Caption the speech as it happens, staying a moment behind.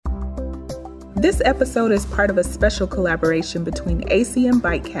This episode is part of a special collaboration between ACM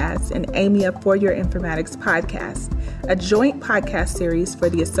ByteCast and AMIA For Your Informatics podcast, a joint podcast series for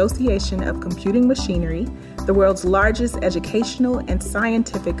the Association of Computing Machinery, the world's largest educational and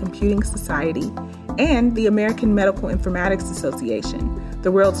scientific computing society, and the American Medical Informatics Association,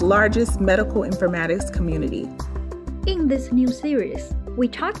 the world's largest medical informatics community. In this new series, we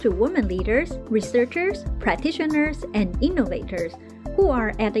talk to women leaders, researchers, practitioners, and innovators who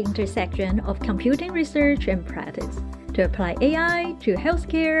are at the intersection of computing research and practice to apply AI to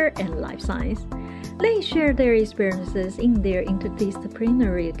healthcare and life science. They share their experiences in their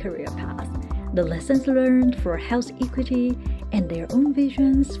interdisciplinary career path, the lessons learned for health equity, and their own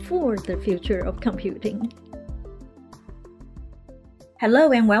visions for the future of computing.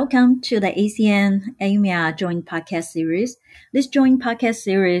 Hello and welcome to the ACM AMIA joint podcast series. This joint podcast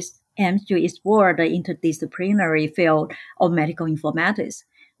series aims to explore the interdisciplinary field of medical informatics,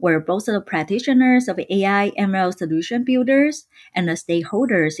 where both the practitioners of AI ML solution builders and the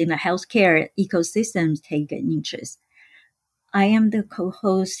stakeholders in the healthcare ecosystems take an interest. I am the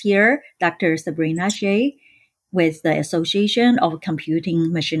co-host here, Dr. Sabrina Hsueh, with the Association of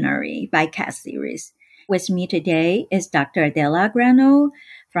Computing Machinery ByteCast series. With me today is Dr. Adela Grando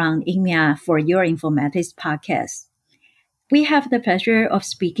from AMIA For Your Informatics podcast. We have the pleasure of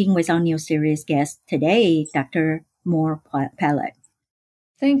speaking with our new series guest today, Dr. Mor Peleg.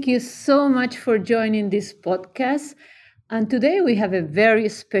 Thank you so much for joining this podcast. And today we have a very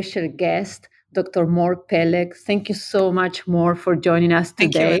special guest, Dr. Mor Peleg. Thank you so much, Mor, for joining us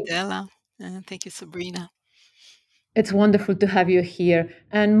today. Thank you, Adela. And thank you, Sabrina. It's wonderful to have you here.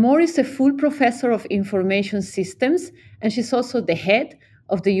 And Mor is a full professor of information systems, and she's also the head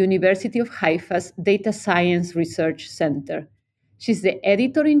of the University of Haifa's Data Science Research Center. She's the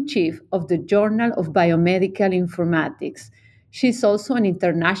editor-in-chief of the Journal of Biomedical Informatics. She's also an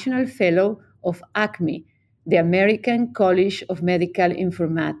international fellow of ACMI, the American College of Medical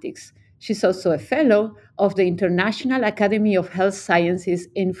Informatics. She's also a fellow of the International Academy of Health Sciences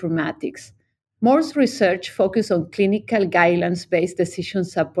Informatics. Mor's research focuses on clinical guidelines-based decision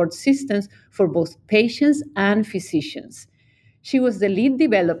support systems for both patients and physicians. She was the lead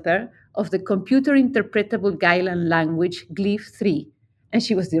developer of the computer interpretable guideline language GLIF3, and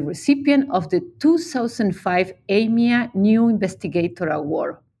she was the recipient of the 2005 AMIA New Investigator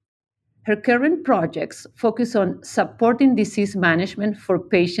Award. Her current projects focus on supporting disease management for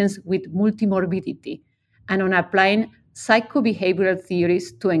patients with multimorbidity and on applying psychobehavioral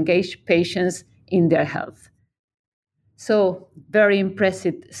theories to engage patients in their health. So, very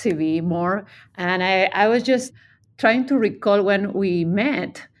impressive CV, Mor. And I was just trying to recall when we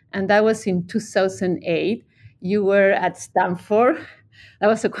met, and that was in 2008. You were at Stanford. That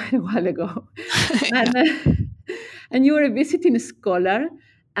was quite a while ago. And you were a visiting scholar,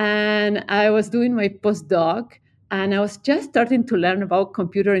 and I was doing my postdoc, and I was just starting to learn about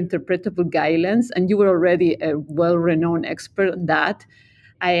computer interpretable guidelines, and you were already a well-renowned expert on that.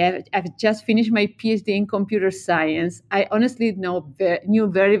 I've just finished my PhD in computer science. I honestly knew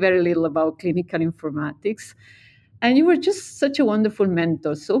very, very little about clinical informatics. And you were just such a wonderful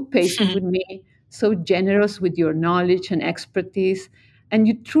mentor, so patient with me, so generous with your knowledge and expertise. And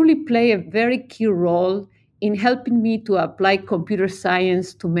you truly play a very key role in helping me to apply computer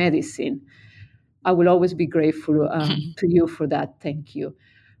science to medicine. I will always be grateful to you for that. Thank you.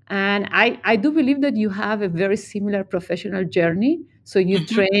 And I do believe that you have a very similar professional journey. So you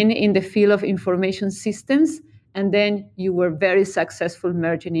train in the field of information systems, and then you were very successful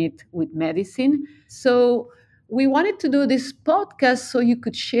merging it with medicine. So we wanted to do this podcast so you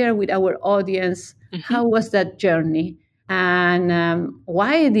could share with our audience how was that journey, and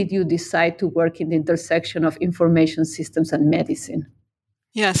why did you decide to work in the intersection of information systems and medicine?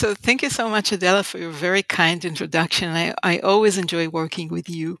 Yeah, so thank you so much, Adela, for your very kind introduction. I always enjoy working with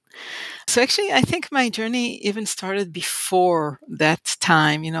you. So actually, I think my journey even started before that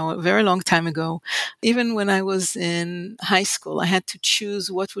time, a very long time ago. Even when I was in high school, I had to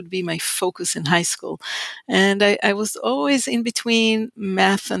choose what would be my focus in high school. And I was always in between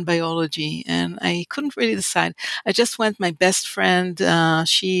math and biology, and I couldn't really decide. I just went, my best friend,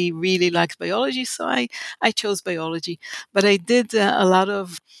 she really liked biology, so I chose biology. But I did a lot of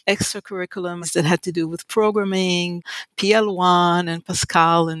extracurriculums that had to do with programming, PL1 and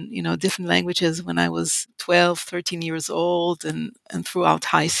Pascal and, different languages when I was 12, 13 years old and throughout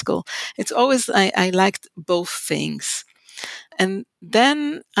high school. It's always, I liked both things. And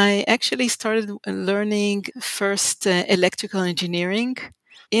then I actually started learning first electrical engineering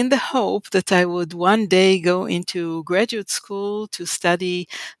in the hope that I would one day go into graduate school to study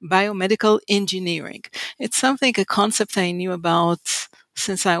biomedical engineering. It's something, a concept I knew about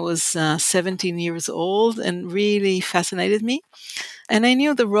since I was 17 years old and really fascinated me. And I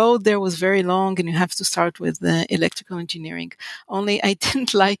knew the road there was very long and you have to start with electrical engineering. Only I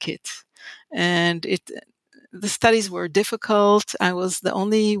didn't like it. And the studies were difficult. I was the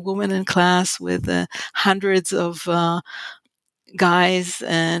only woman in class with hundreds of guys,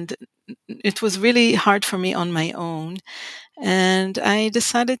 and it was really hard for me on my own. And I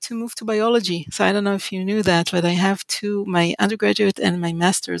decided to move to biology. So I don't know if you knew that, but I have my undergraduate and my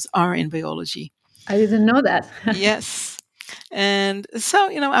master's are in biology. I didn't know that. Yes. And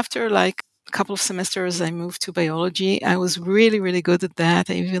so, after like a couple of semesters, I moved to biology. I was really, really good at that.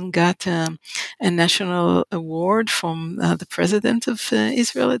 I even got a national award from the president of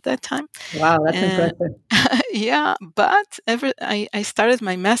Israel at that time. Wow, that's impressive. Yeah, but I started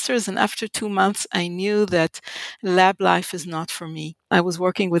my master's, and after 2 months, I knew that lab life is not for me. I was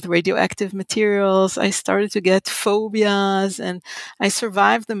working with radioactive materials. I started to get phobias, and I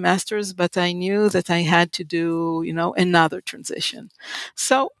survived the master's, but I knew that I had to do, another transition.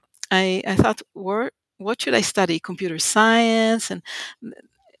 So I thought, what should I study? Computer science, and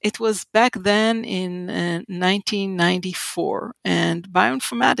it was back then in 1994, and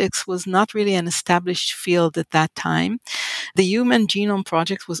bioinformatics was not really an established field at that time. The Human Genome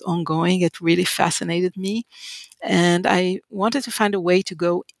Project was ongoing. It really fascinated me, and I wanted to find a way to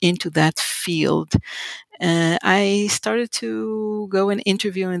go into that field. I started to go and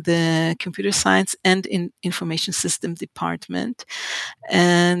interview in the computer science and in information system department.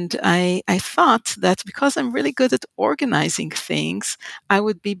 And I thought that because I'm really good at organizing things, I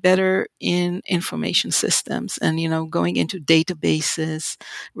would be better in information systems and, going into databases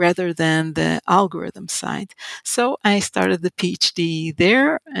rather than the algorithm side. So I started the PhD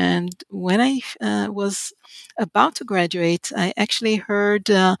there. And when I was about to graduate, I actually heard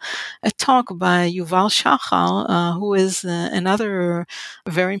a talk by Yuval Shachar, who is another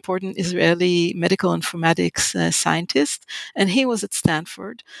very important Israeli medical informatics scientist, and he was at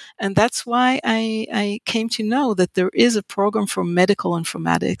Stanford. And that's why I came to know that there is a program for medical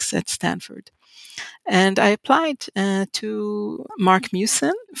informatics at Stanford. And I applied to Mark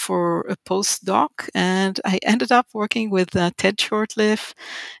Mewson for a postdoc, and I ended up working with Ted Shortliff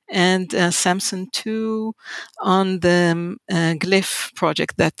and Samson too on the Glyph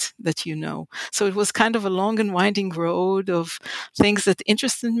project that you know. So it was kind of a long and winding road of things that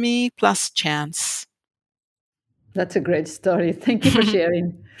interested me plus chance. That's a great story. Thank you for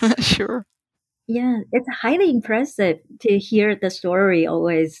sharing. Sure. Yeah, it's highly impressive to hear the story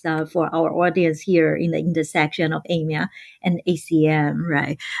always for our audience here in the intersection of AMIA and ACM,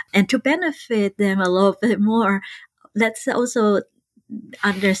 right? And to benefit them a little bit more, let's also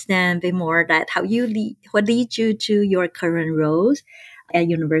understand a bit more that what leads you to your current roles at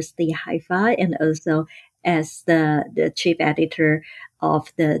University Haifa and also as the chief editor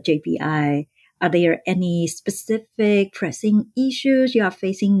of the JBI. Are there any specific pressing issues you are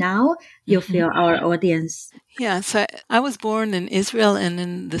facing now? You feel our audience? Yeah, so I was born in Israel and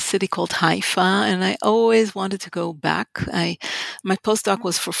in the city called Haifa, and I always wanted to go back. My postdoc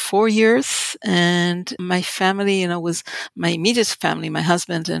was for 4 years, and my family, was my immediate family, my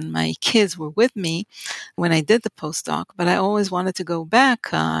husband and my kids were with me when I did the postdoc, but I always wanted to go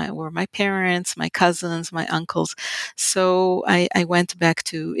back, were my parents, my cousins, my uncles. So I went back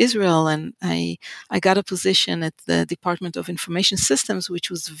to Israel, and I got a position at the Department of Information Systems, which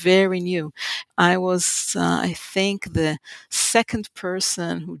was very new. I was, I think, the second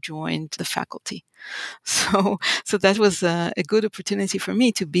person who joined the faculty. So that was a good opportunity for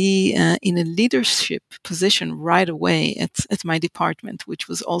me to be in a leadership position right away at my department, which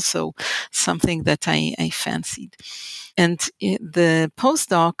was also something that I fancied. And the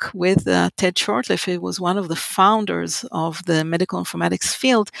postdoc with Ted Shortliff, it was one of the founders of the medical informatics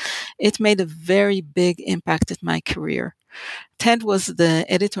field. It made a very big impact at my career. Ted was the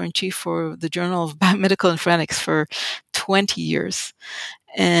editor-in-chief for the Journal of Biomedical Informatics for 20 years.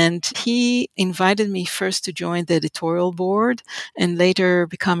 And he invited me first to join the editorial board and later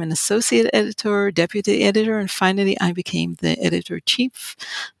become an associate editor, deputy editor, and finally I became the editor-chief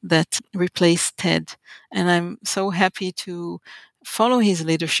that replaced Ted. And I'm so happy to follow his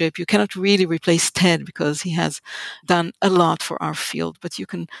leadership. You cannot really replace Ted because he has done a lot for our field, but you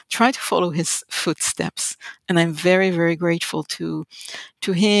can try to follow his footsteps. And I'm very, very grateful to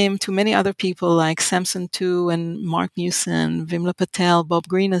him, to many other people like Samson too, and Mark Newson, Vimla Patel, Bob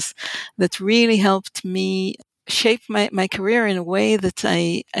Greenes, that really helped me shape my career in a way that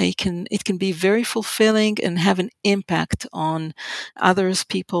it can be very fulfilling and have an impact on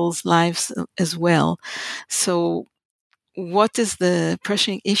people's lives as well. So what is the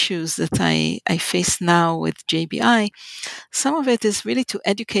pressing issues that I face now with JBI? Some of it is really to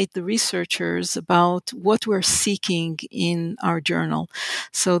educate the researchers about what we're seeking in our journal.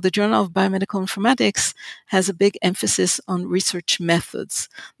 So the Journal of Biomedical Informatics has a big emphasis on research methods,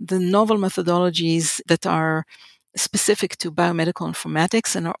 the novel methodologies that are specific to biomedical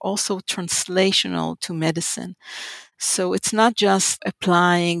informatics and are also translational to medicine. So it's not just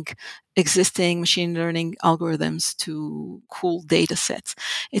applying existing machine learning algorithms to cool data sets.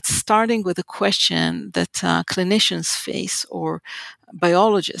 It's starting with a question that clinicians face or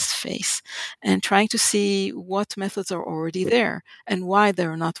biologists face and trying to see what methods are already there and why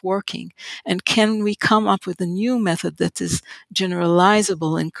they're not working. And can we come up with a new method that is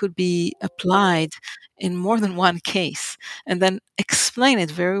generalizable and could be applied in more than one case, and then explain it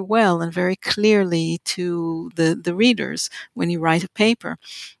very well and very clearly to the readers when you write a paper,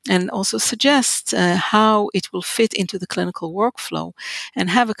 and also suggest how it will fit into the clinical workflow, and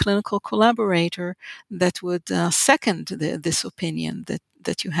have a clinical collaborator that would second this opinion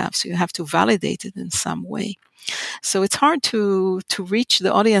that you have. So you have to validate it in some way. So it's hard to reach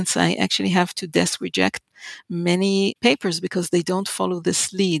the audience. I actually have to desk reject many papers because they don't follow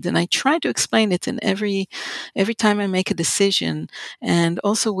this lead. And I try to explain it in every time I make a decision. And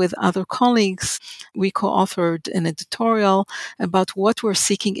also with other colleagues, we co-authored an editorial about what we're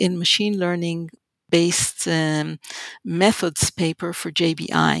seeking in machine learning based methods paper for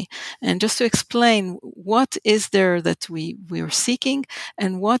JBI, and just to explain what is there that we are seeking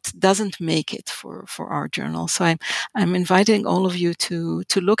and what doesn't make it for our journal. So I'm inviting all of you to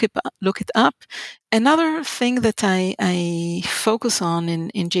look it up. Another thing that I focus on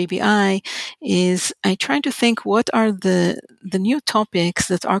in JBI is I try to think what are the new topics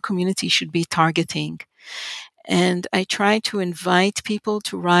that our community should be targeting. And I try to invite people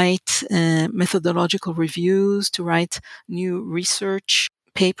to write methodological reviews, to write new research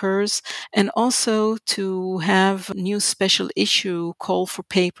papers, and also to have new special issue call for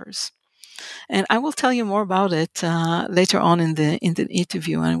papers. And I will tell you more about it later on in the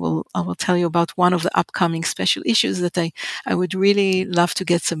interview. And I will tell you about one of the upcoming special issues that I would really love to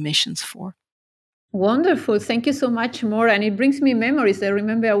get submissions for. Wonderful. Thank you so much, Mor. And it brings me memories. I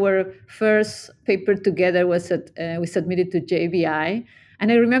remember our first paper together was we submitted to JBI. And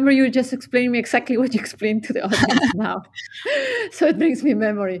I remember you just explaining me exactly what you explained to the audience now. So it brings me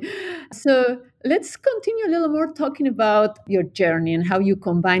memory. So let's continue a little more talking about your journey and how you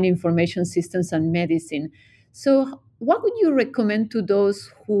combine information systems and medicine. So what would you recommend to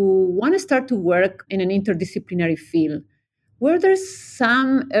those who want to start to work in an interdisciplinary field? Were there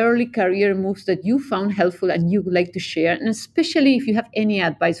some early career moves that you found helpful and you would like to share? And especially if you have any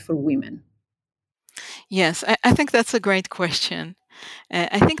advice for women? Yes, I think that's a great question.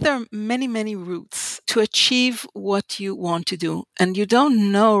 I think there are many, many routes to achieve what you want to do. And you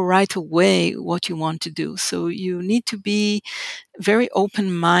don't know right away what you want to do. So you need to be very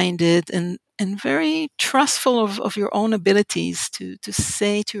open-minded and very trustful of your own abilities to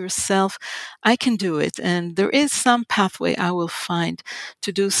say to yourself, I can do it. And there is some pathway I will find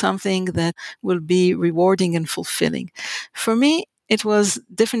to do something that will be rewarding and fulfilling. For me, it was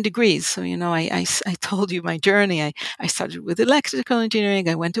different degrees. So, I told you my journey. I started with electrical engineering.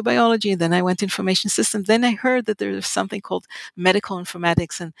 I went to biology. Then I went to information systems. Then I heard that there's something called medical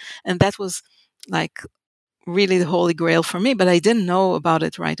informatics. And that was like really the holy grail for me, but I didn't know about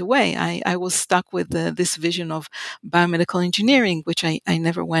it right away. I was stuck with this vision of biomedical engineering, which I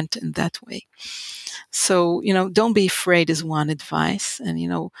never went in that way. So, don't be afraid is one advice.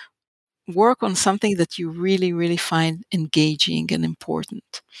 And, work on something that you really, really find engaging and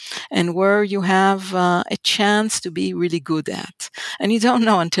important, and where you have a chance to be really good at. And you don't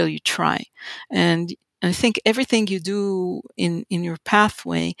know until you try. And I think everything you do in your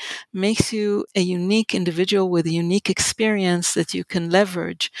pathway makes you a unique individual with a unique experience that you can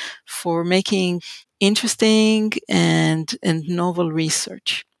leverage for making interesting and novel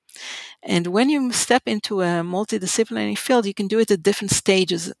research. And when you step into a multidisciplinary field, you can do it at different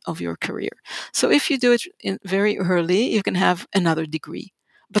stages of your career. So if you do it very early, you can have another degree.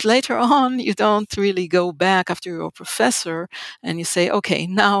 But later on, you don't really go back after you're a professor and you say, okay,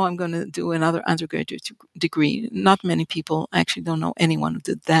 now I'm going to do another undergraduate degree. Not many people, I actually don't know anyone who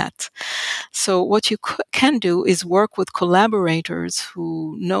did that. So what you can do is work with collaborators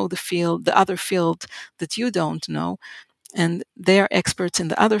who know the field, the other field that you don't know, and they are experts in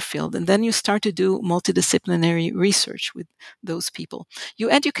the other field. And then you start to do multidisciplinary research with those people.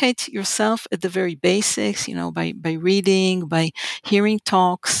 You educate yourself at the very basics, by reading, by hearing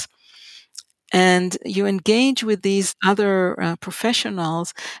talks, and you engage with these other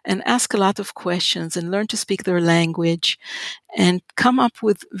professionals and ask a lot of questions and learn to speak their language and come up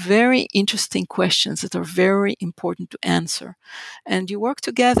with very interesting questions that are very important to answer. And you work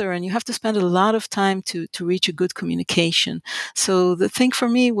together, and you have to spend a lot of time to reach a good communication. So the thing for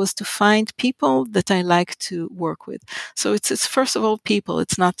me was to find people that I like to work with. So it's first of all people.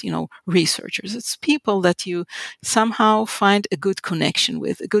 It's not, researchers. It's people that you somehow find a good connection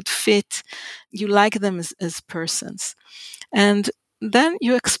with, a good fit. You like them as persons. And then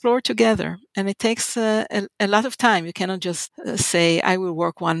you explore together, and it takes a lot of time. You cannot just say, I will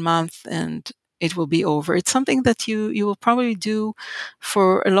work 1 month and it will be over. It's something that you will probably do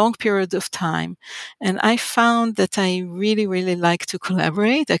for a long period of time. And I found that I really, really like to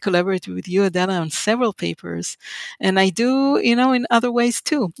collaborate. I collaborated with you, Adela, on several papers. And I do, in other ways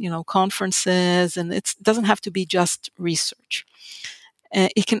too, conferences, and it doesn't have to be just research.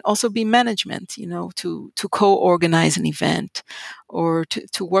 It can also be management, to co-organize an event or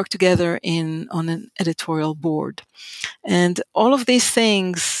to work together on an editorial board. And all of these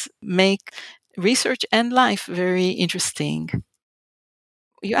things make research and life very interesting.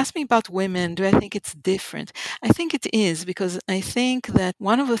 You asked me about women. Do I think it's different? I think it is, because I think that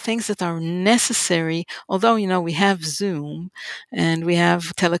one of the things that are necessary, although, we have Zoom and we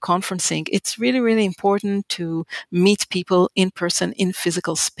have teleconferencing, it's really, really important to meet people in person in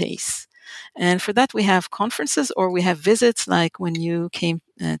physical space. And for that, we have conferences or we have visits, like when you came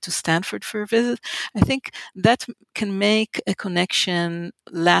to Stanford for a visit. I think that can make a connection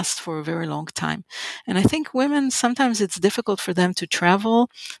last for a very long time. And I think women, sometimes it's difficult for them to travel.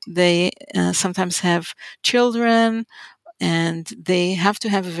 They sometimes have children, and they have to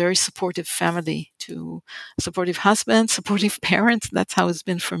have a very supportive family, supportive husband, supportive parents. That's how it's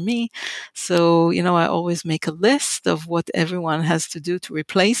been for me. So, I always make a list of what everyone has to do to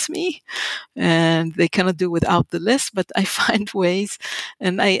replace me, and they cannot do without the list, but I find ways,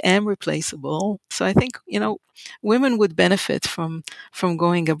 and I am replaceable. So I think, women would benefit from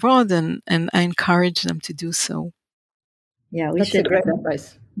going abroad, and I encourage them to do so. Yeah, That's a great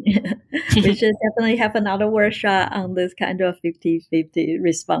advice. We should definitely have another workshop on this kind of 50-50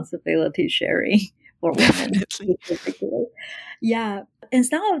 responsibility sharing for women. Yeah. And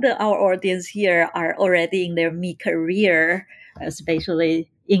some of our audience here are already in their mid-career,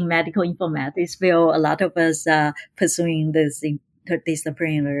 especially in medical informatics field. A lot of us are pursuing this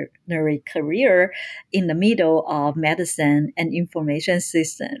interdisciplinary career in the middle of medicine and information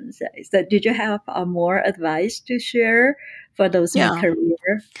systems. So did you have more advice to share for those mid-career?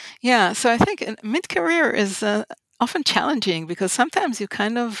 Yeah, so I think mid-career is often challenging, because sometimes you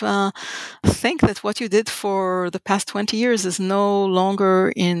kind of think that what you did for the past 20 years is no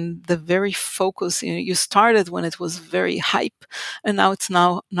longer in the very focus. You started when it was very hype, and now it's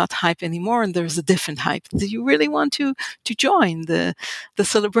not hype anymore, and there's a different hype. Do you really want to join the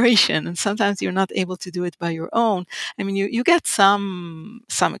celebration? And sometimes you're not able to do it by your own. I mean, you get some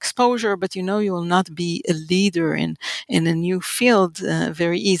exposure, but you will not be a leader in a new field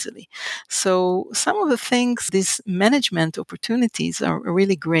very easily. So some of the things, these management opportunities are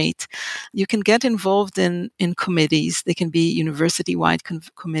really great. You can get involved in committees. They can be university-wide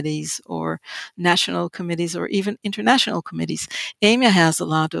committees or national committees or even international committees. AMIA has a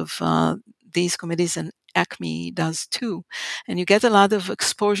lot of these committees, and ACMI does too. And you get a lot of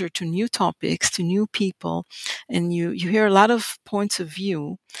exposure to new topics, to new people, and you hear a lot of points of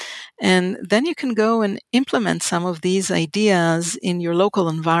view. And then you can go and implement some of these ideas in your local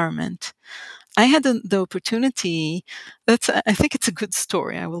environment. I had the opportunity. I think it's a good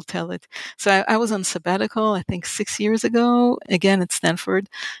story. I will tell it. So I was on sabbatical, I think 6 years ago, again at Stanford.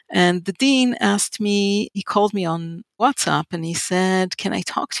 And the dean he called me on WhatsApp, and he said, "Can I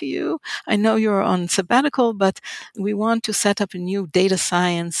talk to you? I know you're on sabbatical, but we want to set up a new data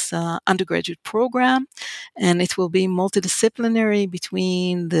science undergraduate program, and it will be multidisciplinary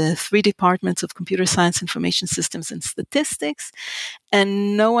between the 3 departments of computer science, information systems, and statistics.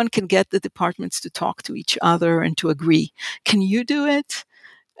 And no one can get the departments to talk to each other and to agree. Can you do it?"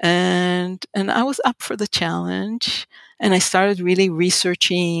 And I was up for the challenge, and I started really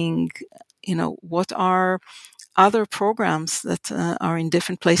researching, what are other programs that are in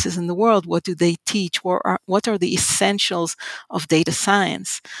different places in the world. What do they teach? What are the essentials of data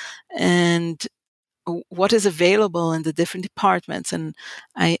science? And what is available in the different departments. And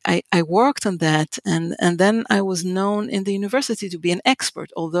I worked on that. And then I was known in the university to be an expert,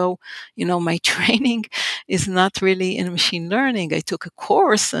 although, my training is not really in machine learning. I took a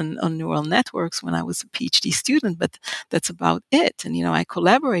course on neural networks when I was a PhD student, but that's about it. And, I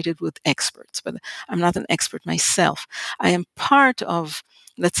collaborated with experts, but I'm not an expert myself. I am part of,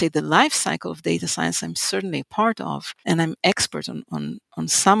 let's say, the life cycle of data science. I'm certainly a part of, and I'm expert on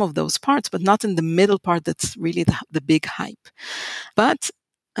some of those parts, but not in the middle part that's really the big hype. But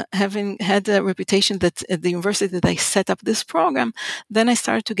having had a reputation that at the university that I set up this program, then I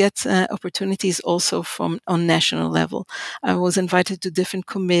started to get opportunities also on national level. I was invited to different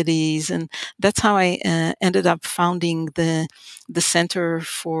committees, and that's how I ended up founding the Center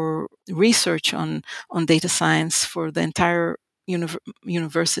for Research on Data Science for the entire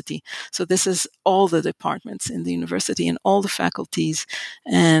university. So this is all the departments in the university and all the faculties,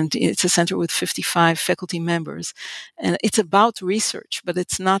 and it's a center with 55 faculty members. And it's about research, but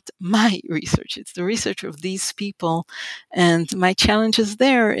it's not my research. It's the research of these people. And my challenges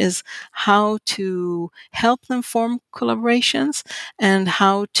there is how to help them form collaborations and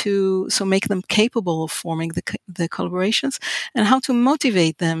how to make them capable of forming the collaborations, and how to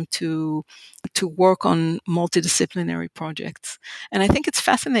motivate them to work on multidisciplinary projects. And I think it's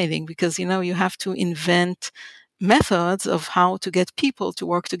fascinating because, you have to invent methods of how to get people to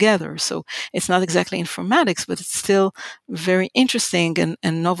work together. So it's not exactly informatics, but it's still very interesting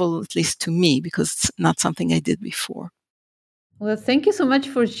and novel, at least to me, because it's not something I did before. Well, thank you so much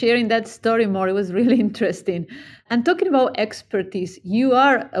for sharing that story, Mor. It was really interesting. And talking about expertise, you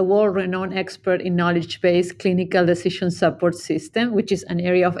are a world-renowned expert in knowledge-based clinical decision support system, which is an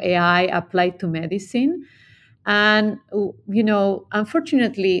area of AI applied to medicine. And,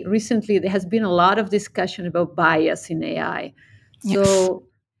 unfortunately, recently there has been a lot of discussion about bias in AI. Yes. So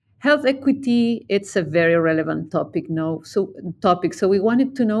health equity, it's a very relevant topic now. So we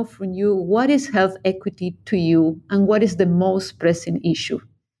wanted to know from you, what is health equity to you and what is the most pressing issue?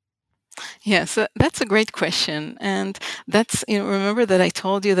 Yes, that's a great question. And that's, remember that I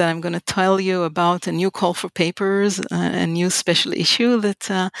told you that I'm going to tell you about a new call for papers, a new special issue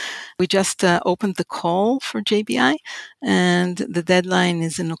that we just opened the call for JBI, and the deadline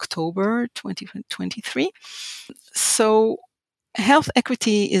is in October 2023. So health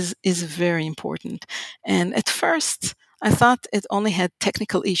equity is very important. And at first, I thought it only had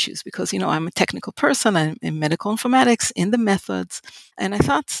technical issues because, I'm a technical person. I'm in medical informatics, in the methods. And I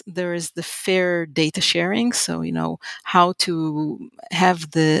thought there is the fair data sharing. So, how to have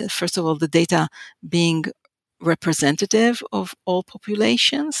first of all, the data being representative of all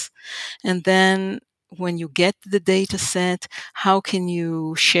populations. And then when you get the data set, how can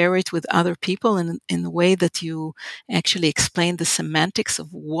you share it with other people in the way that you actually explain the semantics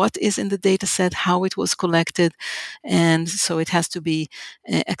of what is in the data set, how it was collected. And so it has to be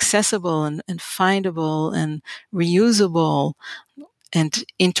accessible and findable and reusable and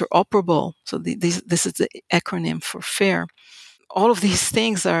interoperable. So this is the acronym for FAIR. All of these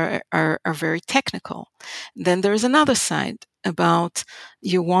things are very technical. Then there's another side about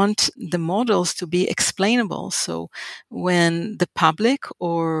you want the models to be explainable. So when the public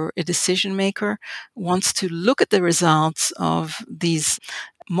or a decision maker wants to look at the results of these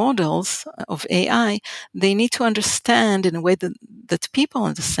models of AI, they need to understand in a way that people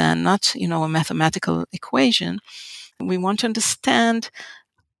understand, not, a mathematical equation. We want to understand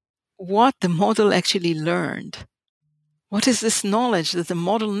what the model actually learned. What is this knowledge that the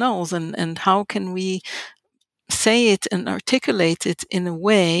model knows, and how can we say it and articulate it in a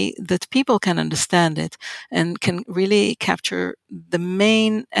way that people can understand it and can really capture the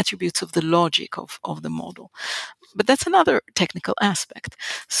main attributes of the logic of the model? But that's another technical aspect.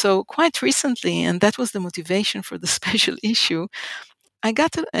 So quite recently, and that was the motivation for the special issue, I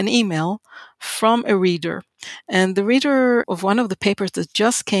got an email from a reader, and the reader of one of the papers that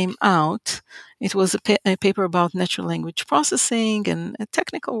just came out, it was a paper about natural language processing and a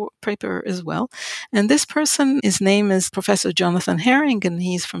technical paper as well. And this person, his name is Professor Jonathan Herring, and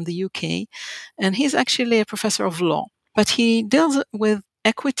he's from the UK, and he's actually a professor of law. But he deals with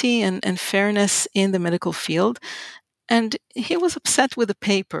equity and fairness in the medical field. And he was upset with the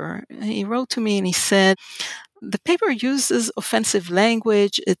paper. He wrote to me and he said, the paper uses offensive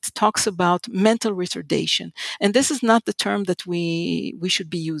language. It talks about mental retardation. And this is not the term that we should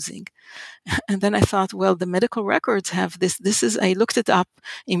be using. And then I thought, well, the medical records have this. I looked it up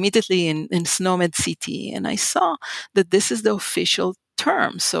immediately in SNOMED CT, and I saw that this is the official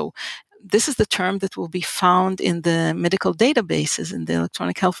term. So this is the term that will be found in the medical databases in the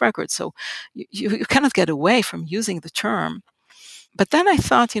electronic health records. So you cannot get away from using the term. But then I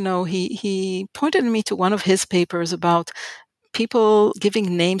thought, he pointed me to one of his papers about people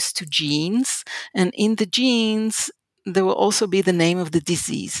giving names to genes, and in the genes there will also be the name of the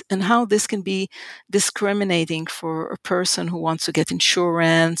disease, and how this can be discriminating for a person who wants to get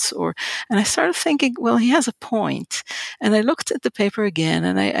insurance. And I started thinking, well, he has a point. And I looked at the paper again,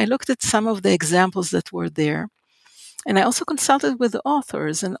 and I looked at some of the examples that were there. And I also consulted with the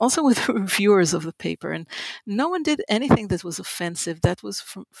authors and also with the reviewers of the paper, and no one did anything that was offensive. That was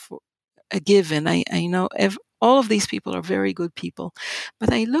for a given. I know all of these people are very good people.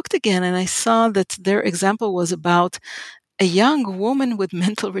 But I looked again and I saw that their example was about a young woman with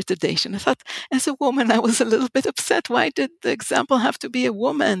mental retardation. I thought, as a woman, I was a little bit upset. Why did the example have to be a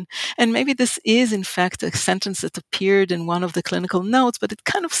woman? And maybe this is, in fact, a sentence that appeared in one of the clinical notes, but it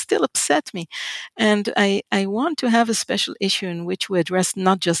kind of still upset me. And I want to have a special issue in which we address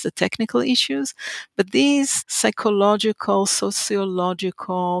not just the technical issues, but these psychological,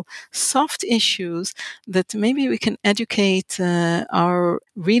 sociological, soft issues that maybe we can educate our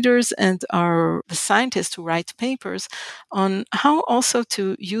readers and the scientists who write papers on how also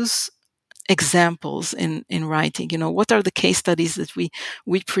to use examples in writing. What are the case studies that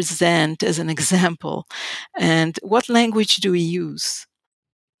we present as an example, and what language do we use?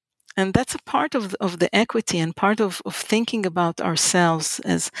 And that's a part of the equity and part of thinking about ourselves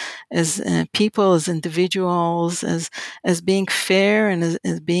as people, as individuals, as being fair and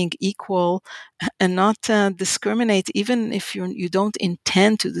as being equal, and not discriminate, even if you don't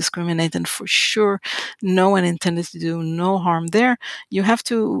intend to discriminate. And for sure, no one intended to do no harm there. You have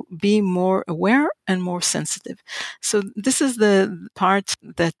to be more aware and more sensitive. So this is the part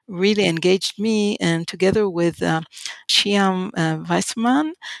that really engaged me, and together with Hsueh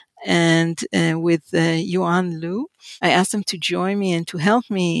Weissman and with Yuan Liu, I asked them to join me and to help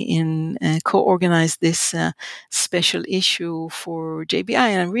me in co-organize this special issue for JBI.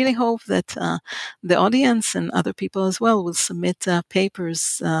 And I really hope that the audience and other people as well will submit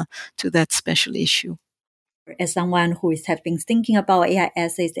papers to that special issue. As someone who has been thinking about AI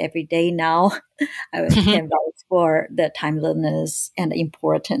essays every day now, I can vouch for the timeliness and the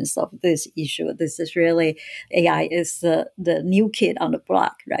importance of this issue. This is really, AI is the new kid on the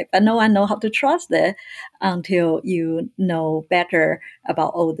block, right? But no one knows how to trust it until you know better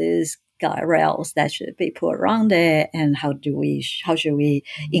about all these guardrails that should be put around it, and how should we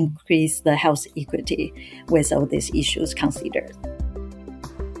increase the health equity with all these issues considered.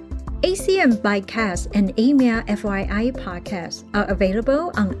 ACM ByteCast and AMIA FYI podcasts are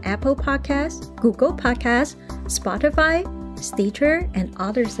available on Apple Podcasts, Google Podcasts, Spotify, Stitcher, and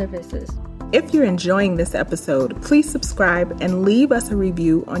other services. If you're enjoying this episode, please subscribe and leave us a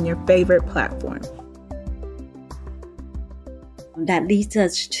review on your favorite platform. That leads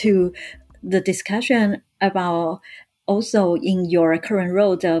us to the discussion about, also in your current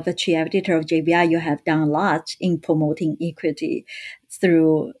role of the chief editor of JBI, you have done a lot in promoting equity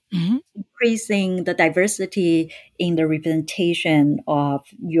through increasing the diversity in the representation of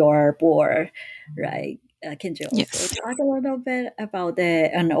your board, right? Can you also talk a little bit about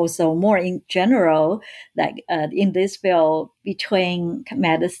that, and also more in general, like in this field between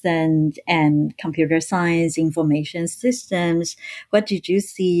medicine and computer science, information systems, what did you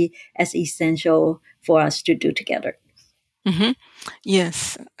see as essential for us to do together? Mm-hmm.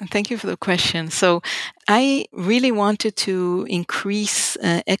 Yes, thank you for the question. So I really wanted to increase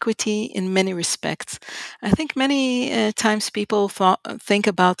equity in many respects. I think many times people think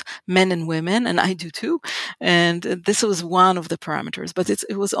about men and women, and I do too. And this was one of the parameters, but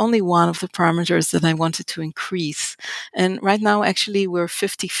it was only one of the parameters that I wanted to increase. And right now, actually, we're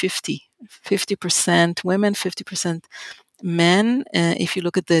 50-50, 50% women, 50% men. If you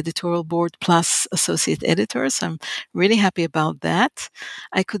look at the editorial board plus associate editors, I'm really happy about that.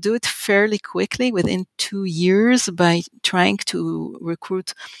 I could do it fairly quickly within 2 years by trying to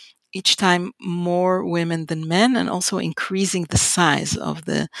recruit each time more women than men, and also increasing the size of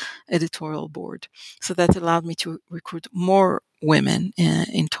the editorial board. So that allowed me to recruit more women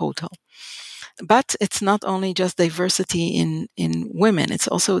in total. But it's not only just diversity in women. It's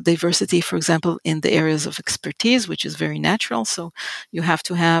also diversity, for example, in the areas of expertise, which is very natural. So you have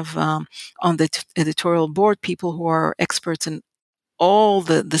to have on the editorial board people who are experts in all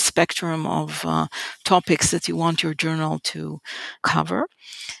the spectrum of topics that you want your journal to cover.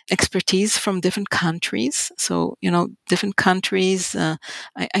 Expertise from different countries. So, different countries.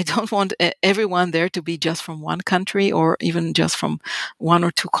 I don't want everyone there to be just from one country or even just from one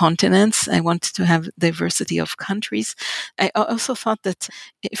or two continents. I want to have diversity of countries. I also thought that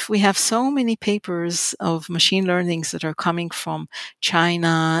if we have so many papers of machine learnings that are coming from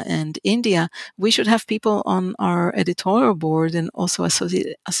China and India, we should have people on our editorial board and also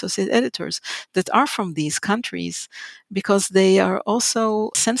associate editors that are from these countries, because they are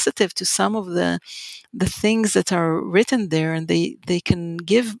also sensitive to some of the things that are written there, and they can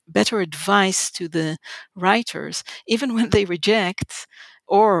give better advice to the writers, even when they reject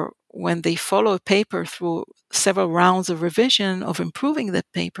or when they follow a paper through several rounds of revision of improving the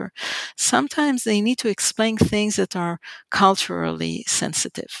paper. Sometimes they need to explain things that are culturally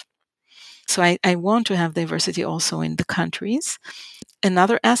sensitive. So I want to have diversity also in the countries.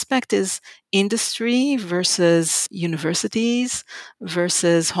 Another aspect is industry versus universities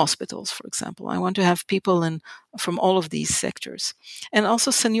versus hospitals, for example. I want to have people from all of these sectors. And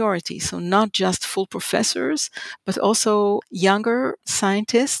also seniority, so not just full professors, but also younger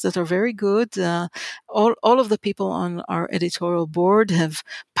scientists that are very good. All of the people on our editorial board have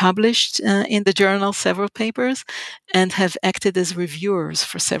published in the journal several papers and have acted as reviewers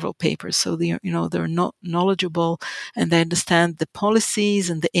for several papers. So they're not knowledgeable and they understand the policies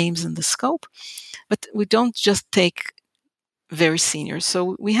and the aims and the scope. But we don't just take very seniors.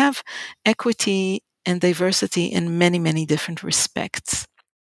 So we have equity and diversity in many, many different respects.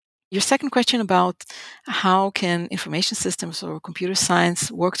 Your second question about how can information systems or computer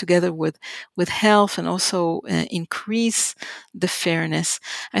science work together with health and also increase the fairness.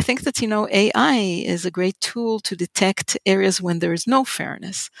 I think that, AI is a great tool to detect areas when there is no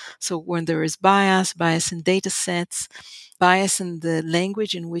fairness. So when there is bias in data sets, bias in the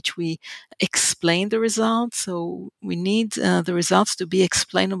language in which we explain the results. So we need the results to be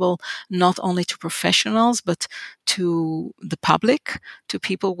explainable not only to professionals, but to the public, to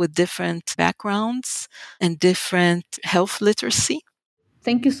people with different backgrounds and different health literacy.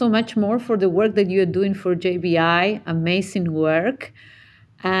 Thank you so much, Mor, for the work that you are doing for JBI. Amazing work.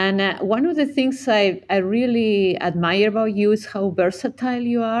 And one of the things I really admire about you is how versatile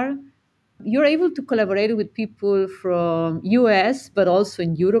you are. You're able to collaborate with people from US, but also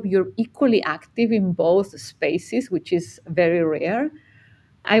in Europe. You're equally active in both spaces, which is very rare.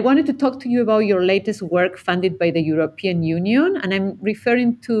 I wanted to talk to you about your latest work funded by the European Union, and I'm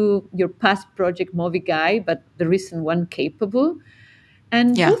referring to your past project MobiGuide, but the recent one Capable.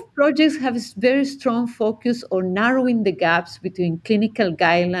 And Yeah. both projects have a very strong focus on narrowing the gaps between clinical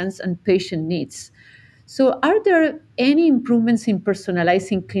guidelines and patient needs. So, are there any improvements in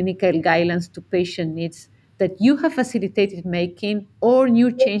personalizing clinical guidelines to patient needs that you have facilitated making, or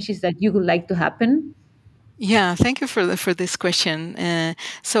new changes that you would like to happen? Yeah, thank you for this question.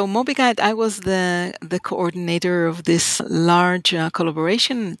 So MobiGuide, I was the coordinator of this large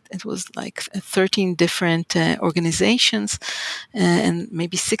collaboration. It was like 13 different organizations, and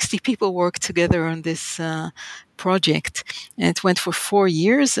maybe 60 people worked together on this project. And it went for 4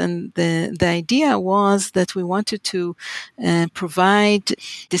 years, and the idea was that we wanted to provide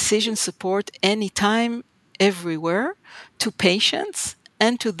decision support anytime, everywhere, to patients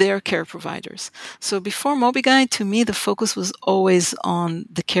and to their care providers. So before MobiGuide, to me, the focus was always on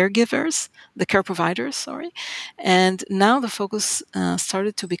the caregivers, the care providers, sorry. And now the focus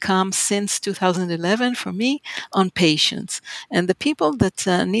started to become, since 2011, for me, on patients and the people that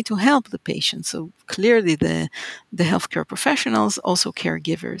need to help the patients. So clearly the healthcare professionals, also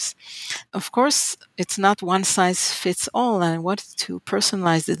caregivers. Of course, it's not one size fits all, and I wanted to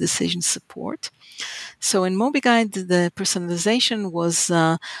personalize the decision support. So in MobiGuide, the personalization was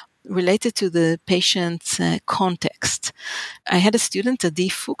related to the patient's context. I had a student, Adi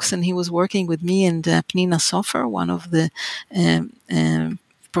Fuchs, and he was working with me and Pnina Sofer, one of the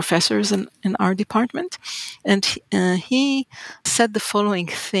professors in our department. And he said the following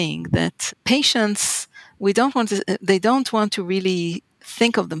thing, that patients, they don't want to really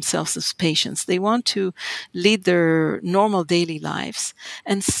think of themselves as patients. They want to lead their normal daily lives.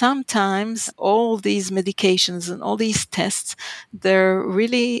 And sometimes all these medications and all these tests, they're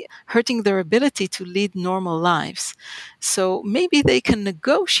really hurting their ability to lead normal lives. So maybe they can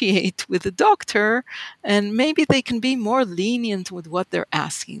negotiate with the doctor, and maybe they can be more lenient with what they're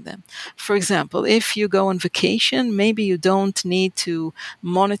asking them. For example, if you go on vacation, maybe you don't need to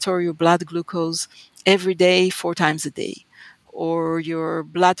monitor your blood glucose every day, 4 times a day, or your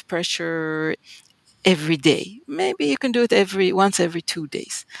blood pressure every day. Maybe you can do it once every 2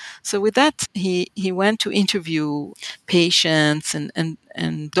 days. So with that, he went to interview patients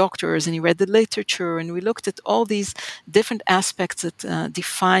and doctors, and he read the literature, and we looked at all these different aspects that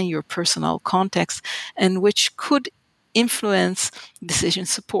define your personal context and which could influence decision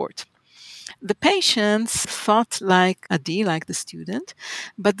support. The patients thought like Adi, like the student,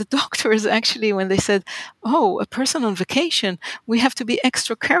 but the doctors actually, when they said, oh, a person on vacation, we have to be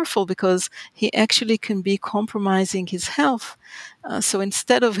extra careful because he actually can be compromising his health. So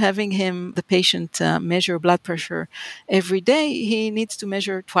instead of having the patient, measure blood pressure every day, he needs to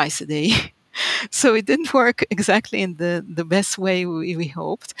measure twice a day. So it didn't work exactly in the best way we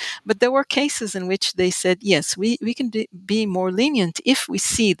hoped. But there were cases in which they said, yes, we can be more lenient if we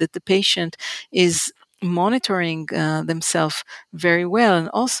see that the patient is monitoring themselves very well, and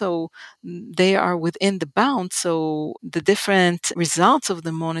also they are within the bounds, so the different results of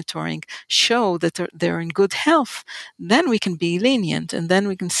the monitoring show that they're in good health. Then we can be lenient, and then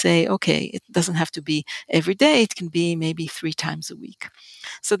we can say, okay, it doesn't have to be every day, it can be maybe 3 times a week.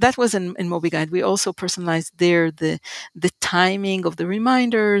 So that was in MobiGuide. We also personalized there the timing of the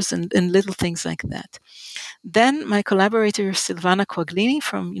reminders and little things like that. Then my collaborator Silvana Quaglini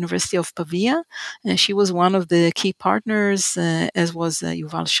from University of Pavia, she was one of the key partners, as was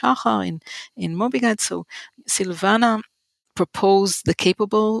Yuval Shachar in MobiGuide. So Silvana proposed the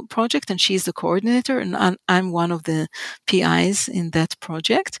Capable project, and she's the coordinator, and I'm one of the PIs in that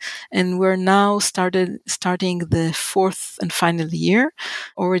project. And we're now starting the 4th and final year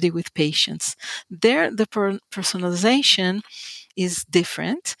already with patients. There, the personalization is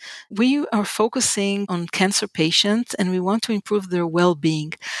different. We are focusing on cancer patients, and we want to improve their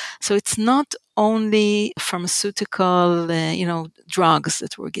well-being. So it's not only pharmaceutical, drugs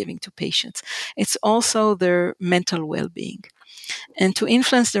that we're giving to patients. It's also their mental well-being. And to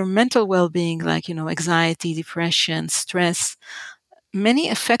influence their mental well-being, like, anxiety, depression, stress, many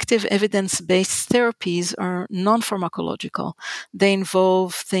effective evidence-based therapies are non-pharmacological. They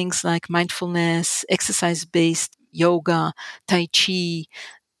involve things like mindfulness, exercise-based yoga, tai chi,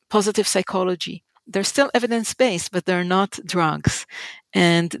 positive psychology. They're still evidence-based, but they're not drugs.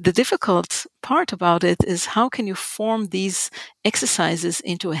 And the difficult part about it is, how can you form these exercises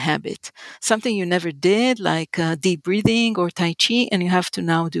into a habit? Something you never did, like deep breathing or tai chi, and you have to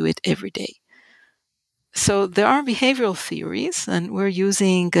now do it every day. So there are behavioral theories, and we're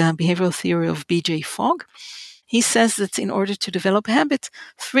using behavioral theory of BJ Fogg. He says that in order to develop a habit,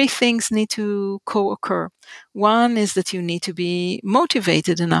 3 things need to co-occur. One is that you need to be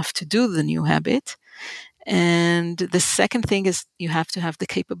motivated enough to do the new habit. And the second thing is you have to have the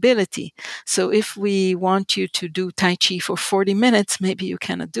capability. So if we want you to do Tai Chi for 40 minutes, maybe you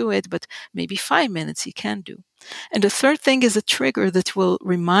cannot do it, but maybe 5 minutes you can do. And the third thing is a trigger that will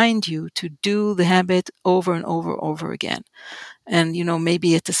remind you to do the habit over and over again. And,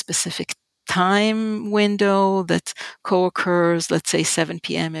 maybe at a specific time window that co-occurs, let's say 7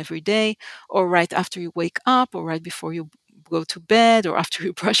 p.m. every day, or right after you wake up, or right before you go to bed, or after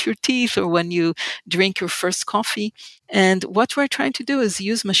you brush your teeth, or when you drink your first coffee. And what we're trying to do is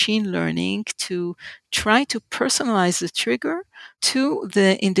use machine learning to try to personalize the trigger to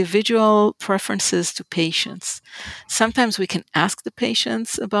the individual preferences to patients. Sometimes we can ask the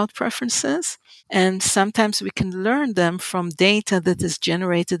patients about preferences, and sometimes we can learn them from data that is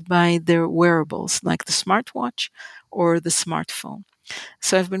generated by their wearables, like the smartwatch or the smartphone.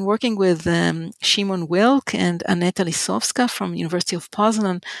 So I've been working with Shimon Wilk and Aneta Lisowska from University of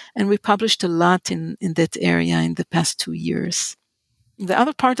Poznan, and we published a lot in that area in the past 2 years. The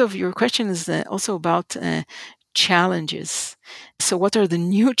other part of your question is also about challenges. So what are the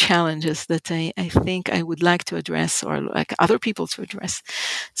new challenges that I think I would like to address, or like other people to address?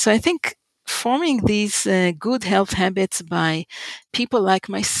 So I think forming these good health habits by people like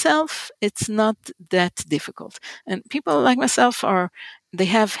myself, it's not that difficult. And people like myself they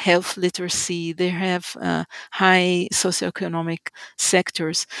have health literacy, they have high socioeconomic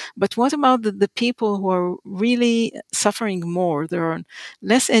sectors. But what about the people who are really suffering more? They are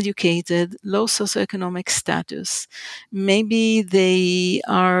less educated, low socioeconomic status. Maybe they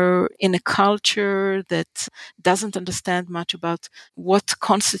are in a culture that doesn't understand much about what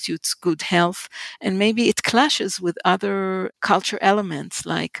constitutes good health. And maybe it clashes with other culture elements,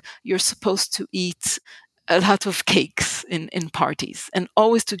 like you're supposed to eat a lot of cakes in parties and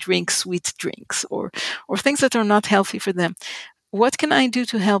always to drink sweet drinks or things that are not healthy for them. What can I do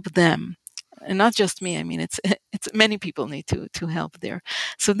to help them? And not just me. I mean, it's many people need to help there.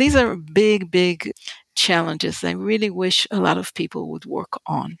 So these are big challenges I really wish a lot of people would work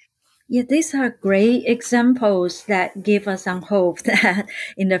on. Yeah, these are great examples that give us some hope that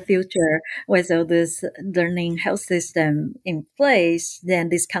in the future, with all this learning health system in place, then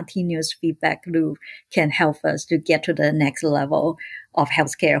this continuous feedback loop can help us to get to the next level of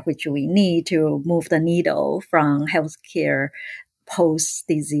healthcare, which we need to move the needle from healthcare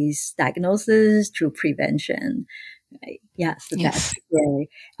post-disease diagnosis to prevention. Right. Yes, that's Yes. great.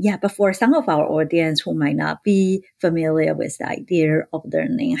 Yeah, but for some of our audience who might not be familiar with the idea of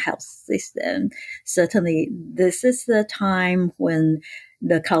learning health system, certainly this is the time when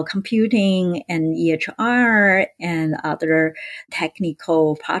the cloud computing and EHR and other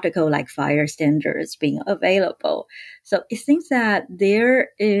technical protocol like FHIR standards being available. So it seems that there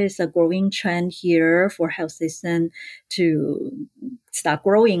is a growing trend here for health system to start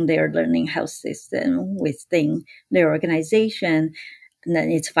growing their learning health system within their organization. And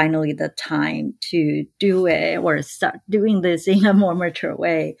then it's finally the time to do it or start doing this in a more mature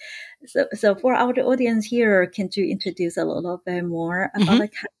way. So for our audience here, can you introduce a little bit more about the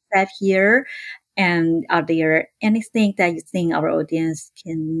concept here? And are there anything that you think our audience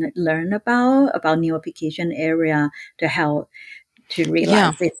can learn about new application area to help to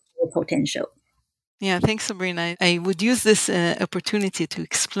realize its potential? Yeah, thanks, Sabrina. I would use this opportunity to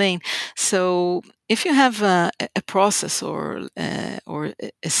explain. So, if you have a process or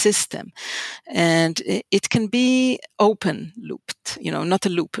a system, and it can be open looped, not a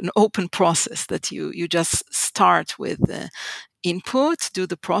loop, an open process that you just start with input, do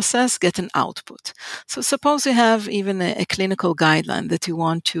the process, get an output. So suppose you have even a clinical guideline that you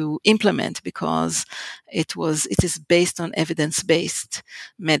want to implement because it is based on evidence-based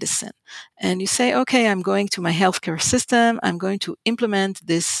medicine. And you say, okay, I'm going to my healthcare system. I'm going to implement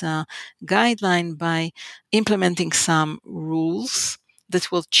this guideline by implementing some rules that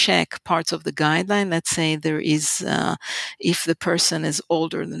will check parts of the guideline. Let's say there is, if the person is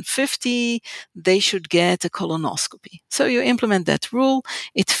older than 50, they should get a colonoscopy. So you implement that rule.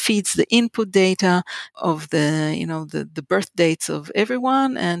 It feeds the input data of the birth dates of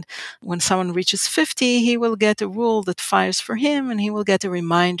everyone. And when someone reaches 50, he will get a rule that fires for him, and he will get a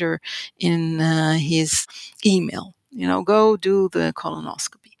reminder in his email. Go do the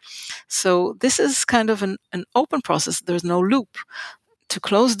colonoscopy. So this is kind of an open process. There's no loop. To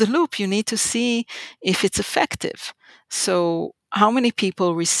close the loop, you need to see if it's effective. So how many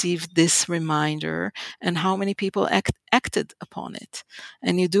people received this reminder and how many people acted upon it?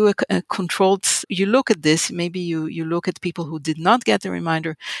 And you do a controlled, you look at this, maybe you look at people who did not get the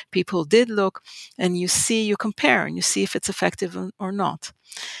reminder, people did look, and you compare and you see if it's effective or not.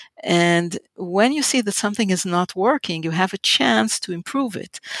 And when you see that something is not working, you have a chance to improve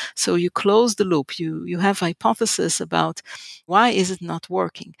it. So you close the loop. You have hypothesis about why is it not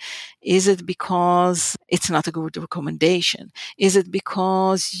working? Is it because it's not a good recommendation? Is it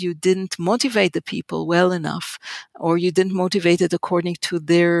because you didn't motivate the people well enough, or you didn't motivate it according to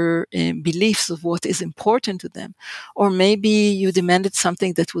their beliefs of what is important to them? Or maybe you demanded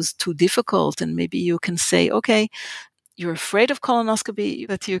something that was too difficult, and maybe you can say, okay, you're afraid of colonoscopy,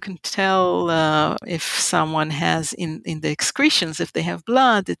 that you can tell if someone has in the excretions, if they have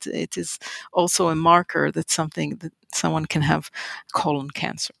blood, it is also a marker that someone can have colon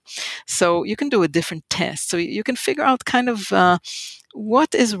cancer. So you can do a different test. So you can figure out kind of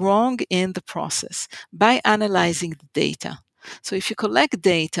what is wrong in the process by analyzing the data. So if you collect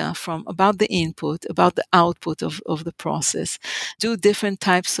data from about the input, about the output of the process, do different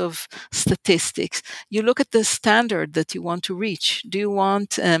types of statistics, you look at the standard that you want to reach. Do you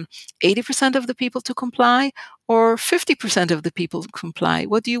want 80% of the people to comply or 50% of the people to comply?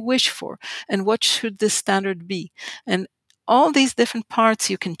 What do you wish for? And what should the standard be? And all these different parts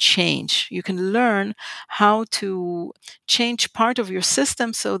you can change. You can learn how to change part of your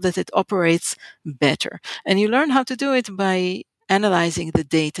system so that it operates better. And you learn how to do it by analyzing the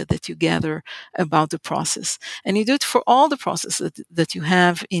data that you gather about the process. And you do it for all the processes that you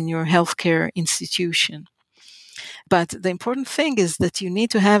have in your healthcare institution. But the important thing is that you need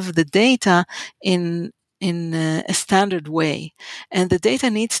to have the data in a standard way. And the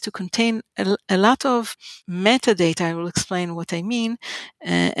data needs to contain a lot of metadata. I will explain what I mean,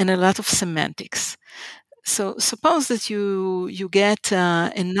 and a lot of semantics. So suppose that you get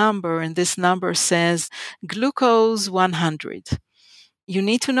a number, and this number says glucose 100. You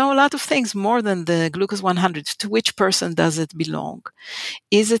need to know a lot of things more than the glucose 100. To which person does it belong?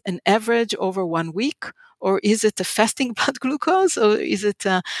 Is it an average over 1 week? Or is it a fasting blood glucose? Or is it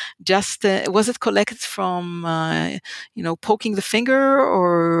was it collected from, poking the finger?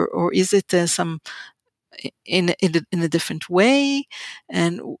 Or is it some in a different way?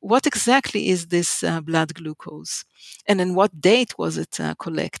 And what exactly is this blood glucose? and in what date was it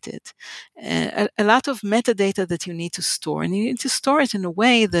collected. A lot of metadata that you need to store, and you need to store it in a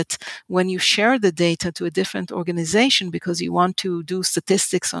way that when you share the data to a different organization, because you want to do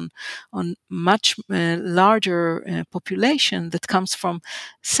statistics on much larger population that comes from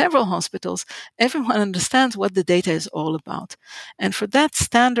several hospitals, everyone understands what the data is all about. And for that,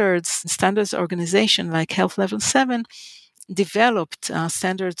 standards organization like Health Level 7 developed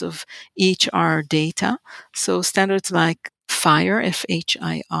standards of EHR data. So standards like FHIR,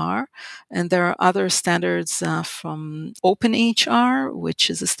 FHIR, and there are other standards from OpenEHR, which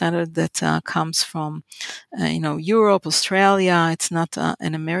is a standard that comes from Europe, Australia. It's not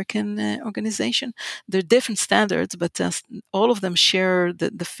an American organization. There are different standards, but all of them share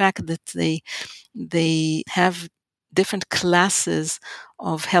the fact that they have different classes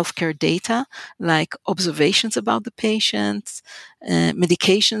of healthcare data, like observations about the patients,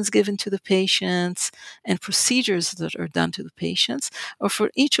 medications given to the patients, and procedures that are done to the patients. Or for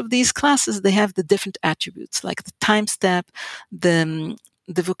each of these classes, they have the different attributes, like the time step, the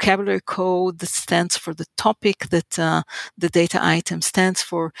vocabulary code that stands for the topic that the data item stands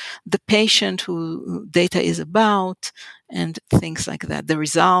for, the patient who data is about, and things like that. The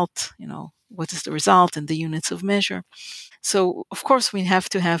result, what is the result, and the units of measure. So, of course, we have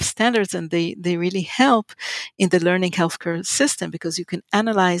to have standards, and they really help in the learning healthcare system, because you can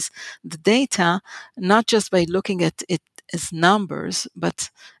analyze the data not just by looking at it as numbers, but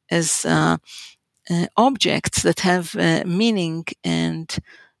as objects that have meaning and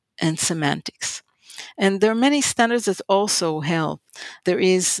semantics. And there are many standards that also help. There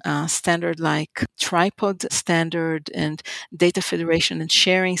is a standard like tripod standard and data federation and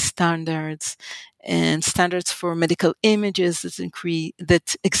sharing standards, and standards for medical images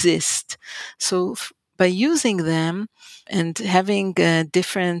that exist. So by using them and having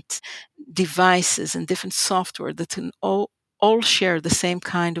different devices and different software that can all share the same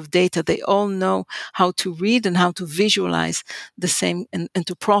kind of data. They all know how to read and how to visualize the same and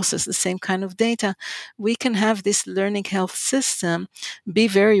to process the same kind of data. We can have this learning health system be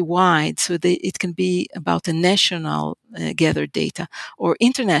very wide, so that it can be about a national gathered data or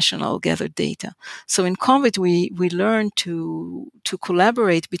international gathered data. So in COVID, we learned to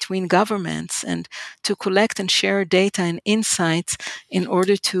collaborate between governments and to collect and share data and insights in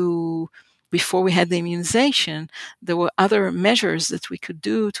order to. Before we had the immunization, there were other measures that we could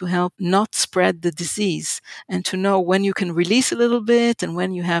do to help not spread the disease, and to know when you can release a little bit and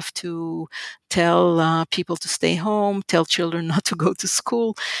when you have to tell people to stay home, tell children not to go to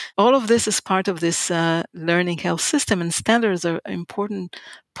school. All of this is part of this learning health system, and standards are an important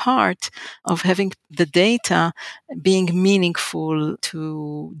part of having the data being meaningful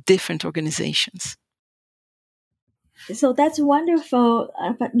to different organizations. So that's wonderful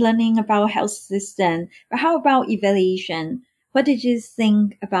learning about health system. But how about evaluation? What did you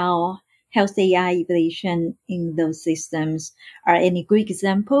think about health AI evaluation in those systems? Are any good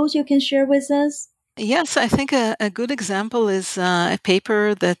examples you can share with us? Yes, I think a good example is a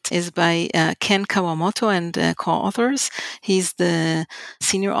paper that is by Ken Kawamoto and co-authors. He's the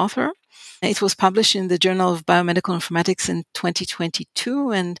senior author. It was published in the Journal of Biomedical Informatics in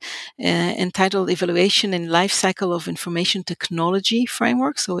 2022 and entitled Evaluation in Life Cycle of Information Technology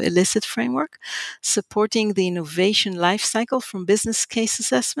Framework, so ELICIT framework, supporting the innovation life cycle from business case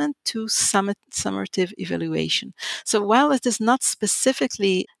assessment to summative evaluation. So while it does not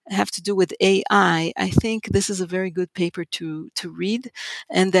specifically have to do with AI, I think this is a very good paper to read,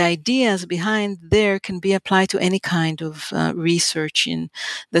 and the ideas behind there can be applied to any kind of research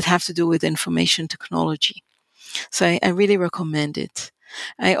that have to do with information technology. So I really recommend it.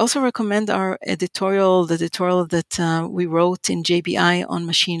 I also recommend the editorial that we wrote in JBI on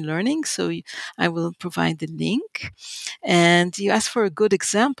machine learning. So I will provide the link. And you asked for a good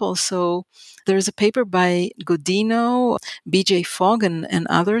example. So there's a paper by Godino, BJ Fogg, and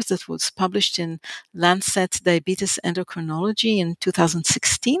others that was published in Lancet Diabetes Endocrinology in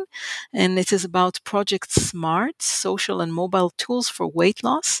 2016. And it is about Project SMART, social and mobile tools for weight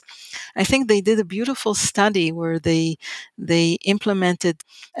loss. I think they did a beautiful study where they implemented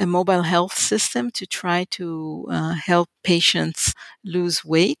a mobile health system to try to help patients lose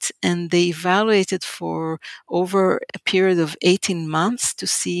weight, and they evaluated for over a period of 18 months to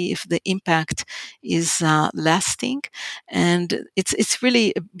see if the impact is lasting. And it's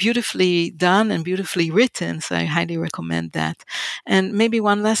really beautifully done and beautifully written, so I highly recommend that. And maybe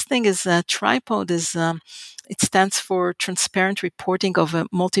one last thing is TRIPOD is it stands for Transparent Reporting of a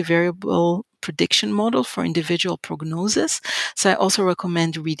Multivariable Prediction Model for Individual Prognosis. So I also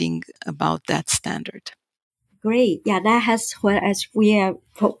recommend reading about that standard. Great. Yeah, that has what as we are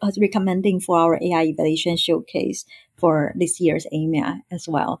recommending for our AI evaluation showcase for this year's AMIA as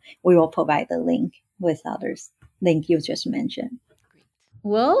well. We will provide the link with others link you just mentioned.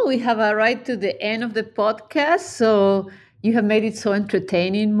 Well, we have arrived to the end of the podcast. So you have made it so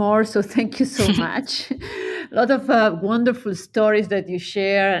entertaining, Mor. So thank you so much. A lot of wonderful stories that you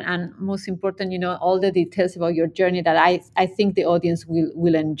share. And most important, all the details about your journey that I think the audience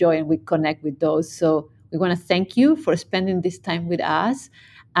will enjoy and will connect with those. So we want to thank you for spending this time with us.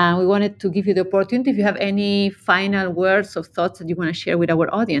 And we wanted to give you the opportunity if you have any final words or thoughts that you want to share with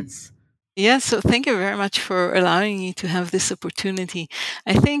our audience. Yes, so thank you very much for allowing me to have this opportunity.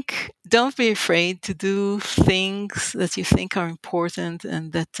 I think don't be afraid to do things that you think are important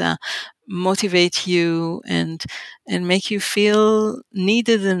and that motivate you and make you feel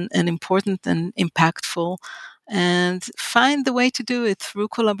needed and important and impactful. And find the way to do it through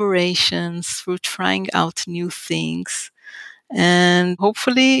collaborations, through trying out new things, and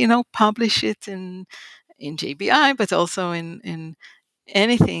hopefully, publish it in JBI, but also in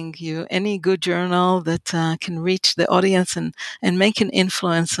any good journal that can reach the audience and make an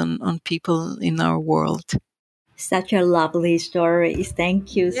influence on people in our world. Such a lovely story.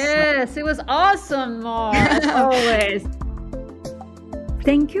 Thank you. Yes, it was awesome, Mor, as always.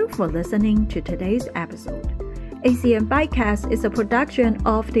 Thank you for listening to today's episode. ACM ByteCast is a production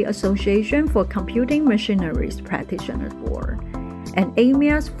of the Association for Computing Machineries Practitioners Board, and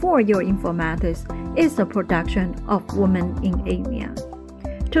AMIA's For Your Informatics is a production of Women in AMIA.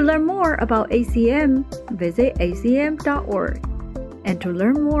 To learn more about ACM, visit acm.org. And to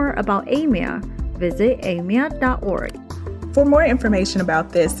learn more about AMIA, visit amia.org. For more information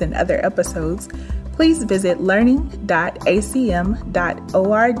about this and other episodes, please visit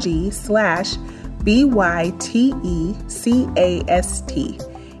learning.acm.org/BYTECAST.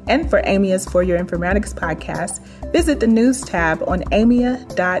 And for AMIA's For Your Informatics podcast, visit the news tab on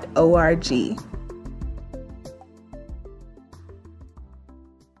amia.org.